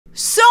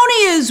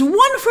is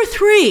 1 for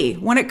 3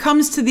 when it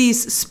comes to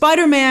these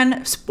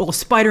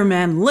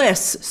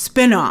Spider-Man-less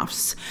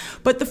spin-offs.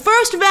 But the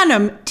first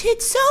Venom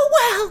did so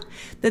well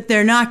that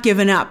they're not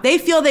giving up. They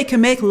feel they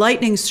can make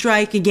lightning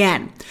strike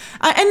again.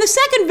 And the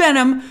second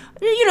Venom,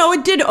 you know,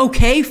 it did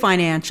okay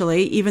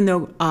financially, even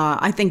though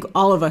I think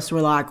all of us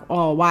were like,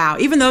 oh, wow.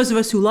 Even those of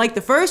us who liked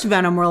the first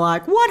Venom were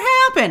like, what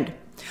happened?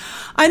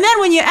 And then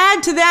when you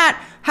add to that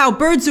how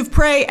Birds of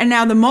Prey and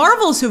now the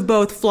Marvels have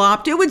both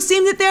flopped, it would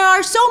seem that there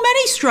are so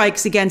many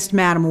strikes against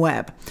Madam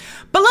Web.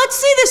 But let's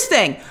see this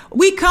thing.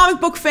 We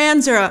comic book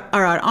fans are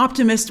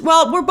optimistic.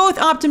 Well, we're both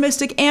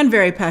optimistic and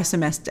very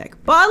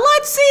pessimistic. But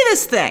let's see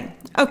this thing.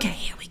 Okay,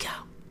 here we go.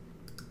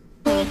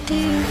 What do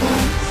you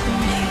want from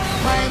me?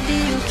 Why do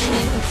you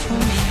care for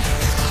me?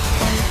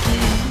 What do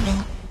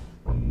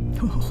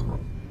you know?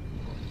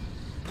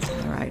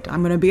 All right,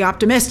 I'm gonna be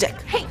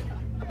optimistic. Hey,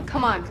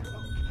 come on.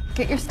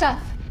 Get your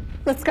stuff.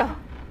 Let's go.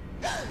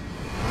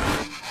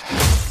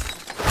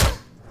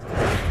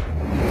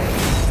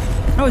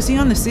 Oh, is he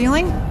on the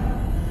ceiling?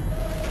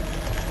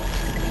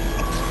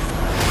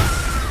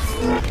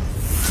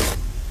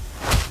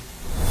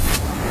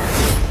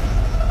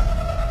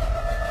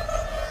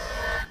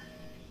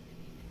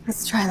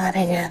 Let's try that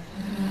again.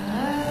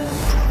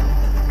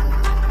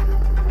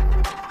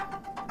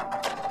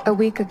 A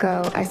week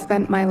ago, I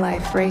spent my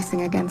life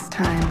racing against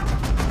time.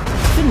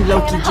 Didn't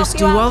Loki just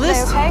do all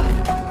this? Today,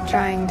 okay?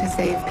 Trying to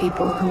save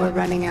people who were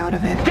running out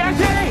of it.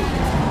 Jackie!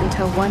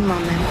 Until one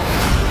moment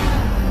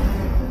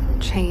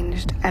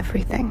changed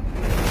everything.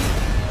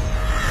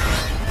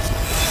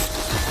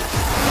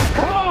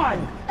 Come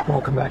on!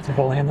 Welcome back to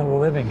the land of the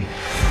living.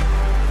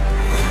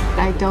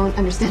 I don't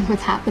understand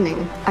what's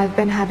happening. I've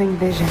been having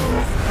visions.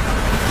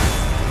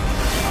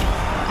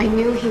 I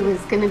knew he was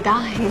gonna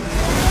die.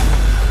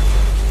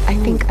 I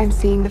think I'm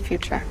seeing the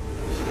future.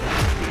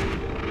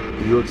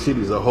 New York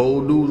City's a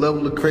whole new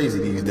level of crazy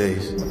these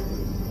days.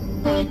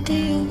 What do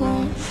you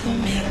want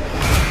from me?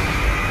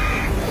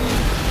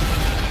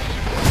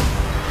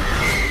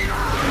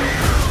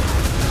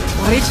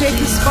 Why do you take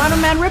the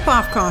Spider-Man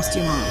ripoff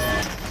costume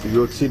off? New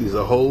York City's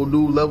a whole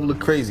new level of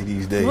crazy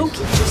these days. Loki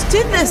just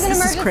did this.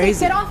 This is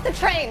crazy. Get off the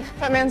train.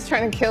 That man's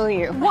trying to kill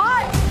you.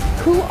 What?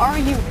 Who are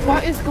you?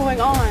 What is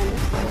going on?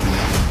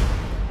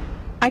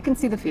 I can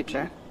see the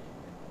future.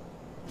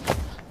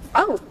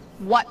 Oh,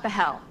 what the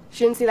hell?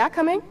 She didn't see that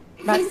coming?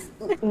 That's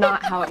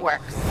not how it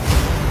works.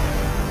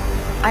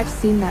 I've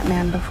seen that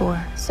man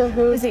before. So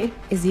who is he?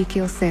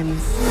 Ezekiel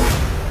Sims.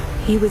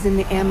 He was in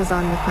the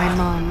Amazon with my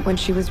mom when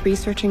she was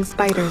researching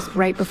spiders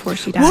right before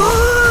she died.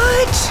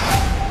 What?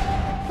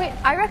 Wait,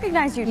 I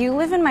recognize you. You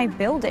live in my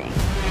building.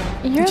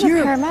 You're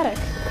the paramedic.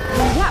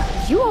 Yeah,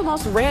 you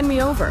almost ran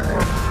me over.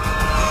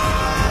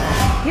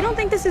 You don't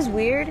think this is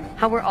weird?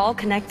 How we're all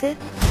connected?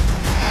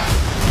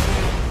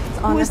 It's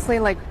honestly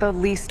like the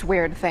least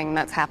weird thing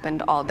that's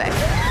happened all day.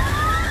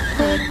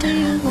 What do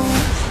you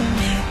want from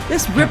me?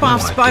 This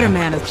rip-off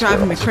Spider-Man is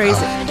driving me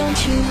crazy. Why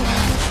don't you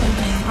want from me?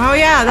 Oh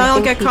yeah, they'll I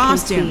think get he can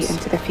costumes. see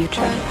into the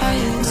future.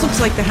 This looks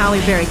like the Halle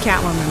Berry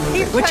Catwoman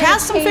movie, which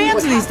has some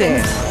fans these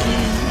days.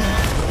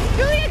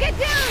 Julia, get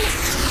down!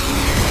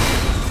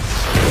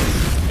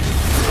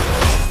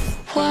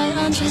 Why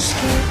aren't you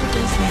scared of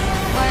me?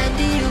 Why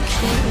do you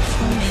care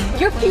for me?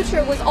 Your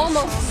future was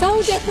almost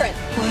so different.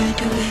 Where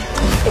do we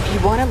go? If you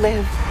want to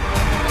live,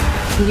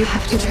 you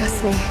have to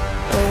trust me.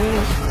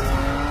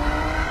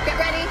 Get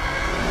ready.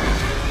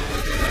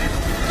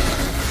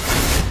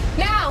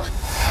 Now!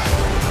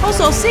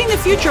 Also, seeing the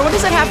future, what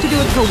does that have to do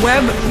with the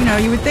web? You know,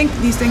 you would think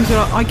these things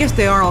are, I guess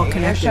they are all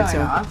connected,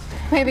 so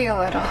Maybe a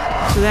little.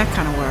 that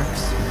kind of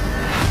works.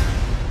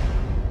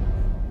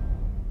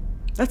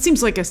 That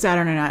seems like a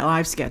Saturday Night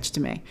Live sketch to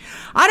me.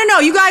 I don't know,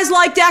 you guys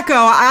liked Echo.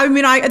 I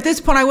mean, at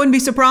this point, I wouldn't be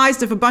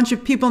surprised if a bunch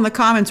of people in the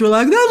comments were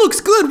like, that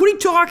looks good, what are you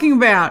talking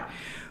about?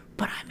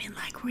 But I mean,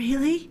 like,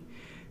 really?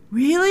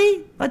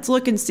 Really? Let's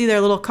look and see their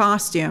little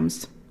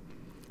costumes.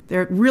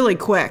 They're really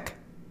quick.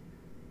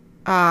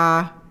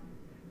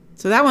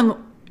 So that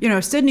one, you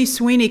know, Sidney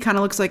Sweeney kind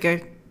of looks like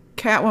a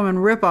Catwoman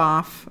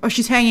ripoff. Oh,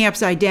 she's hanging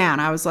upside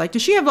down. I was like,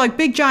 does she have like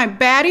big giant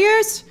bat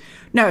ears?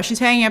 No, she's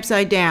hanging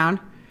upside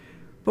down.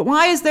 But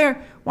why does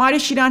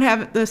she not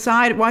have the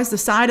side, why is the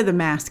side of the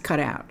mask cut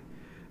out?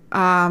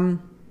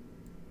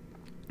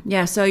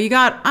 Yeah, so you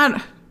got,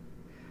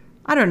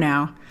 I don't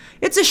know.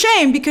 It's a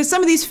shame because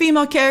some of these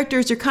female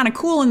characters are kind of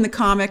cool in the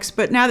comics,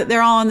 but now that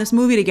they're all in this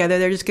movie together,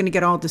 they're just going to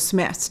get all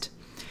dismissed.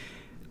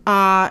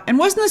 And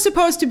wasn't this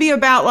supposed to be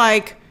about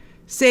like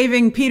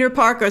saving Peter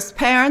Parker's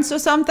parents or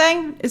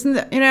something? Isn't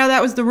that, you know,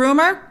 that was the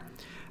rumor?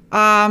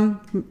 I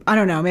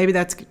don't know, maybe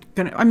that's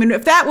gonna, I mean,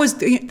 if that was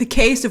the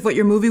case of what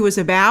your movie was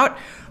about,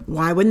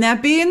 why wouldn't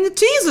that be in the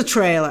teaser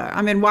trailer?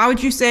 I mean, why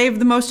would you save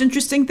the most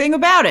interesting thing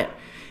about it?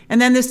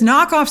 And then this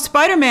knockoff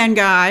Spider-Man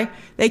guy,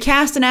 they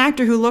cast an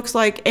actor who looks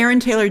like Aaron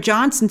Taylor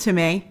Johnson to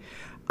me,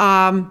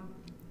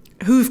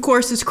 who of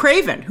course is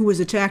Kraven, who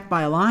was attacked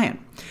by a lion.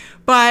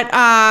 But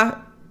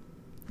I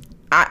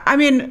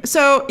mean,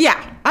 so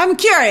yeah, I'm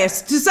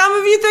curious. Do some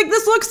of you think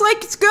this looks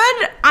like it's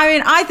good? I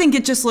mean, I think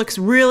it just looks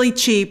really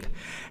cheap.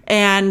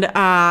 and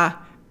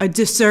a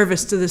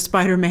disservice to the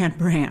Spider-Man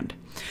brand.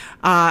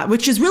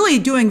 Which is really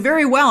doing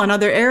very well in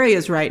other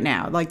areas right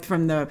now, like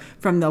from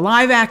the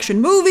live action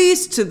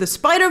movies to the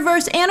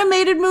Spider-Verse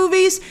animated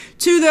movies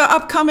to the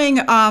upcoming,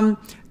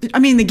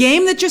 the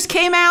game that just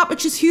came out,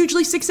 which is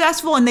hugely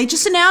successful. And they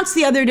just announced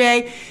the other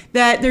day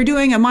that they're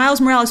doing a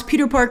Miles Morales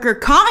Peter Parker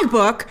comic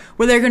book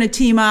where they're going to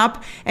team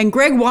up, and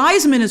Greg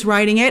Weisman is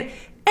writing it.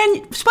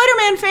 And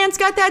Spider-Man fans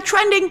got that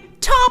trending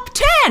top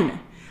 10.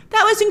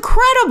 That was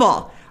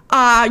incredible.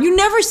 You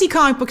never see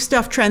comic book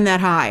stuff trend that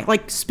high,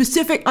 like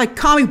specific, like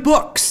comic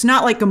books,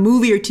 not like a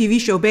movie or TV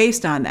show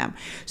based on them.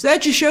 So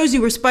that just shows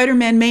you where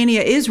Spider-Man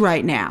mania is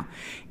right now.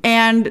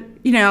 And,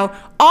 you know,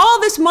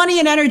 all this money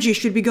and energy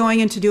should be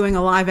going into doing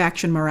a live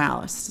action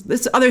Morales.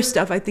 This other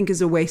stuff I think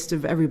is a waste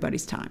of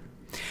everybody's time.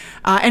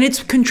 And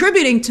it's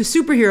contributing to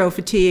superhero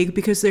fatigue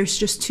because there's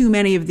just too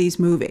many of these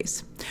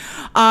movies.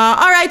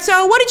 All right,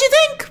 so what did you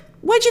think?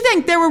 What did you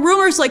think? There were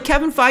rumors like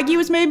Kevin Feige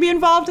was maybe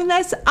involved in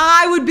this.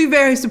 I would be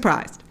very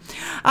surprised.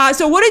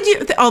 So what did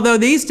you, although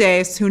these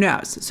days, who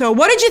knows? So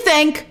what did you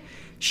think?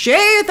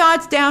 Share your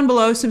thoughts down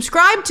below,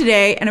 subscribe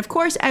today, and of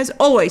course, as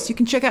always, you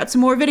can check out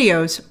some more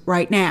videos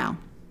right now.